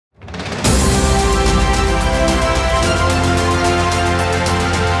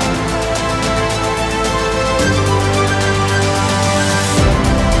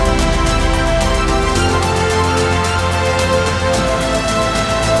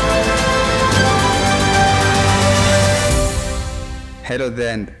Hello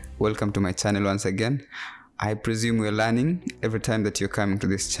there and welcome to my channel once again. I presume we're learning every time that you're coming to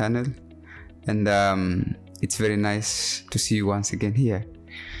this channel, and it's very nice to see you once again here.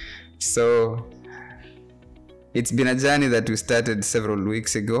 So it's been a journey that we started several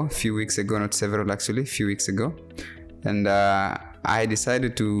weeks ago, few weeks ago, not several actually, few weeks ago, and I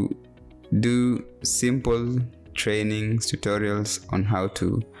decided to do simple trainings, tutorials on how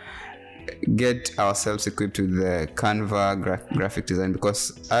to get ourselves equipped with the CANVA graphic design,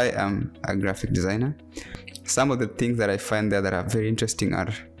 because I am a graphic designer. Some of the things that I find there that are very interesting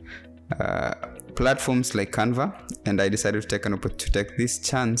are platforms like CANVA, and I decided to take this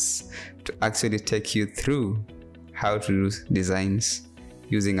chance to actually take you through how to do designs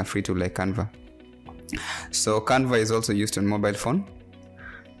using a free tool like CANVA. So CANVA is also used on mobile phone.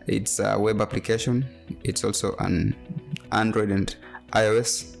 It's a web application. It's also an Android and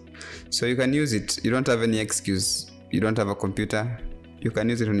iOS. So you can use it. You don't have any excuse. You don't have a computer. You can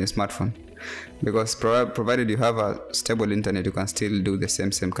use it on your smartphone, because provided you have a stable internet, you can still do the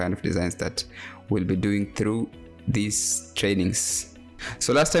same kind of designs that we'll be doing through these trainings.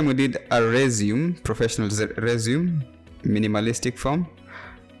 So last time we did a resume, professional resume, minimalistic form,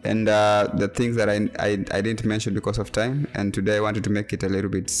 and the things that I didn't mention because of time, and today I wanted to make it a little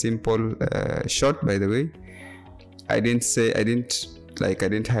bit simple, short by the way. I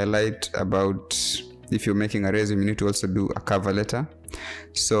didn't highlight about if you're making a resume, you need to also do a cover letter.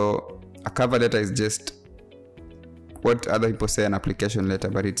 So a cover letter is just what other people say an application letter,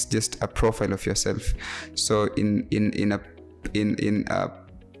 but it's just a profile of yourself. So in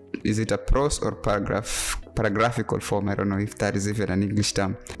is it a prose or paragraphical form? I don't know if that is even an English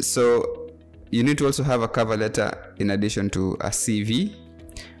term. So you need to also have a cover letter in addition to a CV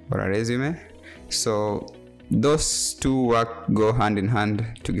or a resume. So those two go hand in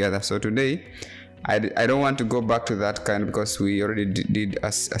hand together. So today I don't want to go back to that kind, because we already did a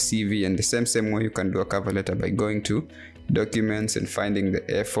CV, and the same way you can do a cover letter by going to documents and finding the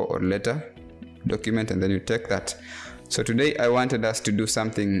A4 or letter document, and then you take that. So today I wanted us to do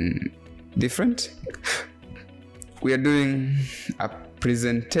something different. We are doing a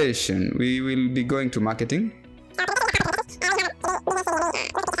presentation. We will be going to marketing.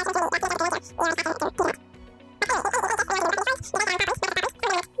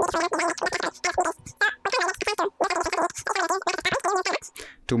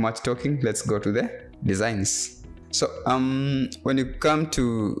 Too much talking, let's go to the designs. So when you come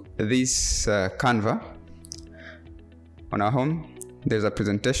to this CANVA, on our home there's a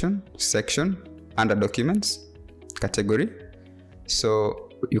presentation section under documents category. So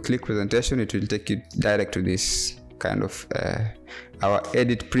you click presentation, it will take you direct to this kind of our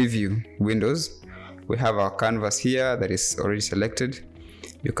edit preview windows. We have our canvas here that is already selected.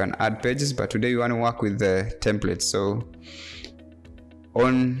 You can add pages, but today we want to work with the templates. So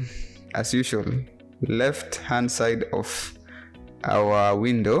on, as usual, left hand side of our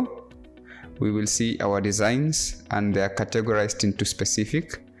window, we will see our designs, and they are categorized into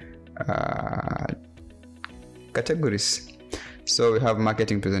specific categories. So we have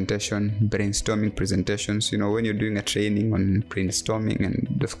marketing presentation, brainstorming presentations, you know, when you're doing a training on brainstorming and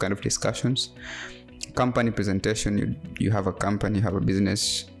those kind of discussions. Company presentation, you have a company, you have a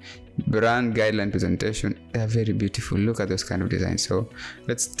business. Brand guideline presentation, they are very beautiful. Look at those kind of designs. So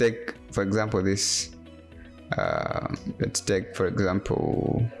let's take for example this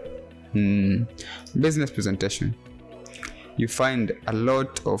business presentation. You find a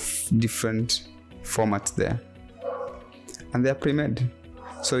lot of different formats there, and they are pre-made.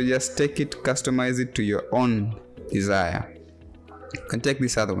 So you just take it, customize it to your own desire. You can take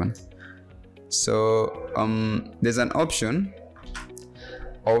this other one. So there's an option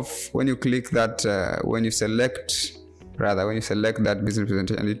of when you click that, when you select that business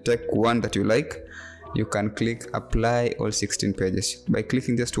presentation and you take one that you like, you can click apply all 16 pages. By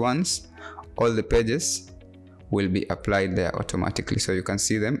clicking just once, all the pages will be applied there automatically. So you can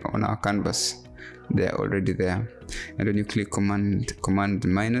see them on our canvas, they're already there. And when you click command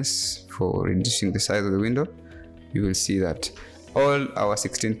minus for reducing the size of the window, you will see that all our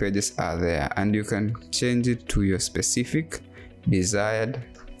 16 pages are there, and you can change it to your specific desired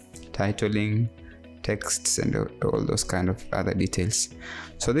titling, texts, and all those kind of other details.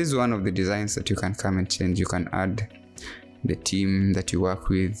 So this is one of the designs that you can come and change. You can add the team that you work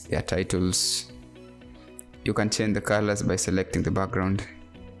with, their titles. You can change the colors by selecting the background,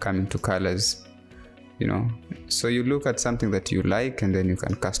 coming to colors, you know. So you look at something that you like, and then you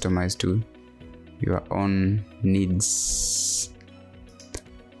can customize to your own needs.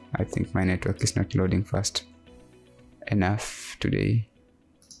 I think my network is not loading fast enough today.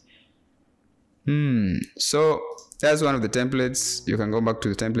 So that's one of the templates. You can go back to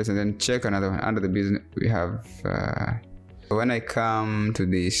the templates and then check another one. Under the business, we have when I come to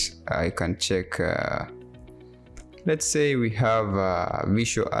this, I can check let's say we have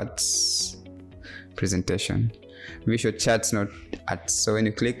visual arts presentation, visual charts, not arts. So when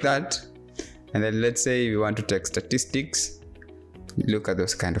you click that, and then let's say you want to take statistics, look at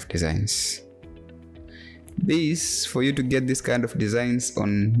those kind of designs. This, for you to get this kind of designs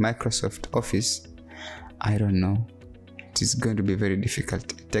on Microsoft Office, I don't know, it is going to be very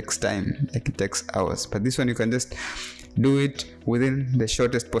difficult. It takes time, like it takes hours. But this one, you can just do it within the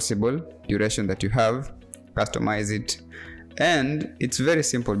shortest possible duration that you have, customize it, and it's very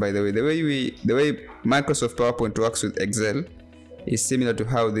simple. By the way, the way Microsoft PowerPoint works with Excel is similar to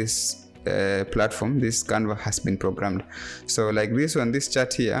how this platform, this Canva, has been programmed. So like this one, this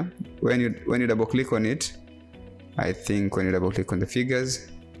chart here, when you double click on it, I think when you double click on the figures,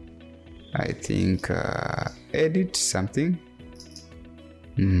 I think edit something,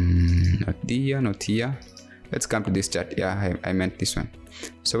 not here. Let's come to this chart. Yeah, I meant this one.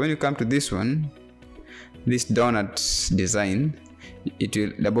 So when you come to this one, this donut design, it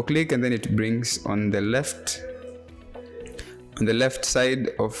will double click and then it brings on the left side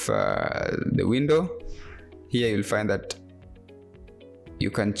of the window. Here you'll find that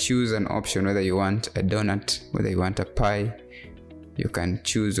you can choose an option, whether you want a donut, whether you want a pie. You can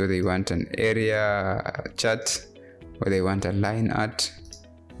choose whether you want an area chart, whether you want a line art,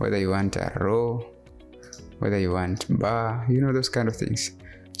 whether you want a row, whether you want bar, those kind of things.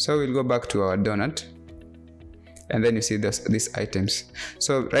 So we'll go back to our donut, and then you see these items.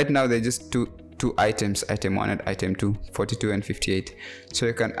 So right now they're just two items, item 1 and item 2, 42 and 58. So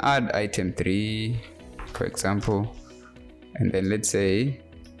you can add item 3, for example, and then let's say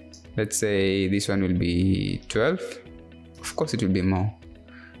this one will be 12. Of course it will be more.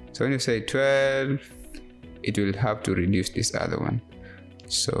 So when you say 12, it will have to reduce this other one.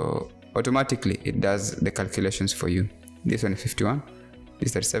 So automatically it does the calculations for you. This one is 51, this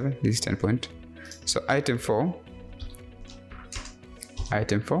is 37, this is 10 point. So item 4, and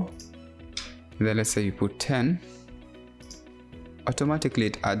then let's say you put 10, automatically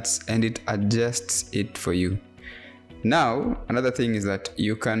it adds and it adjusts it for you. Now another thing is that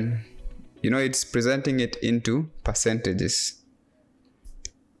you can, it's presenting it into percentages,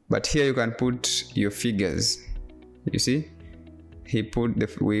 but here you can put your figures. You see,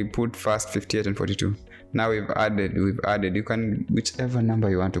 we put first 58 and 42. Now we've added, you can, whichever number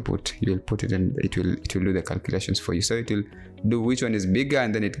you want to put, you'll put it and it will do the calculations for you. So it will do which one is bigger,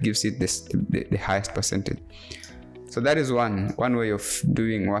 and then it gives it the highest percentage. So that is one way of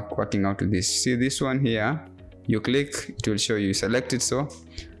doing working out with this. See this one here, you click, it will show you, select it, so,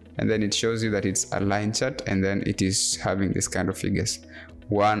 and then it shows you that it's a line chart, and then it is having this kind of figures,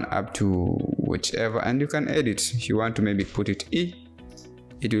 1 up to whichever, and you can edit. If you want to maybe put it E,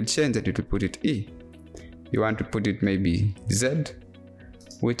 it will change it, it will put it E. You want to put it maybe Z,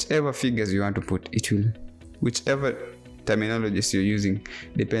 whichever figures you want to put, it will, whichever terminologies you're using,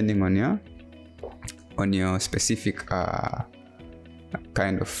 depending on your specific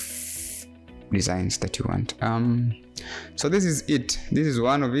kind of designs that you want. So this is it. This is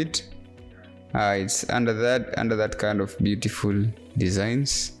one of it. It's under that kind of beautiful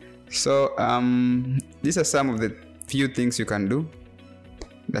designs. So these are some of the few things you can do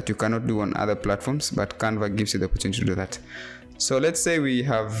that you cannot do on other platforms, but Canva gives you the opportunity to do that. So let's say we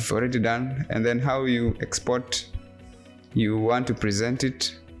have already done, and then how you export, you want to present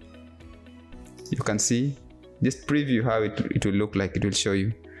it, you can see, just preview how it will look like. It will show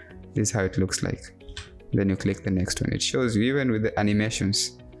you, this is how it looks like. Then you click the next one, it shows you even with the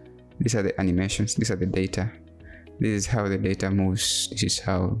animations. These are the animations, these are the data, this is how the data moves, this is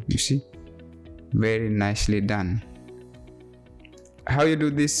how, you see, very nicely done. How you do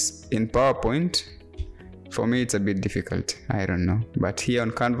this in PowerPoint, for me it's a bit difficult, I don't know, but here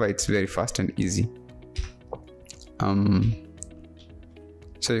on Canva it's very fast and easy.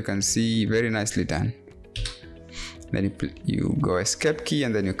 So you can see, very nicely done. Then you go escape key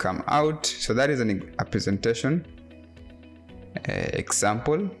and then you come out. So that is a presentation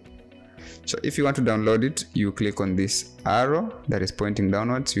example. So if you want to download it, you click on this arrow that is pointing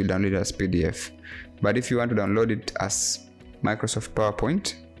downwards, you download it as PDF. But if you want to download it as Microsoft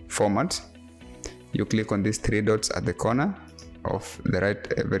PowerPoint format, you click on these 3 dots at the corner of the right,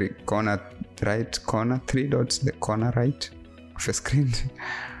 right corner, 3 dots, the corner right of a screen.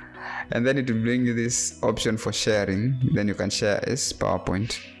 And then it will bring you this option for sharing. Then you can share as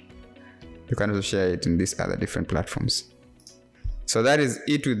PowerPoint. You can also share it in these other different platforms. So that is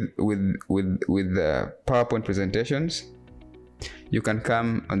it with the PowerPoint presentations. You can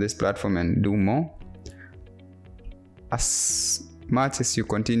come on this platform and do more. As much as you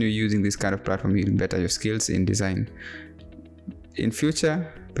continue using this kind of platform, you'll better your skills in design. In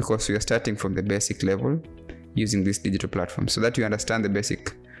future, because we are starting from the basic level using this digital platform, so that you understand the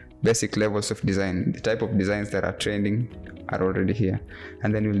basic levels of design, the type of designs that are trending are already here.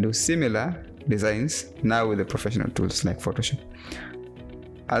 And then we'll do similar designs now with the professional tools like Photoshop.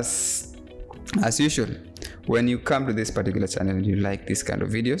 As usual, when you come to this particular channel and you like this kind of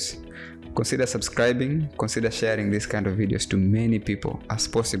videos, consider subscribing, consider sharing this kind of videos to many people as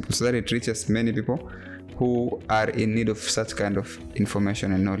possible, so that it reaches many people who are in need of such kind of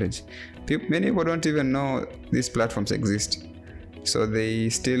information and knowledge. Many people don't even know these platforms exist, so they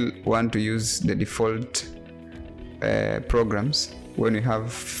still want to use the default programs when you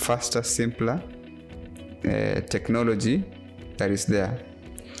have faster, simpler technology that is there.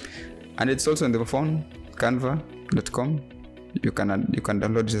 And it's also on the phone, canva.com. You can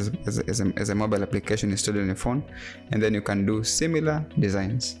download it as a mobile application installed on your phone, and then you can do similar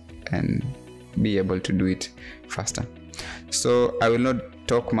designs and be able to do it faster. So I will not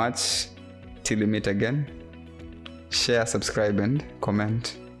talk much till we meet again. Share, subscribe, and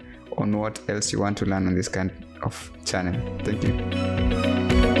comment on what else you want to learn on this kind of channel. Thank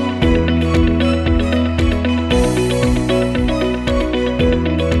you.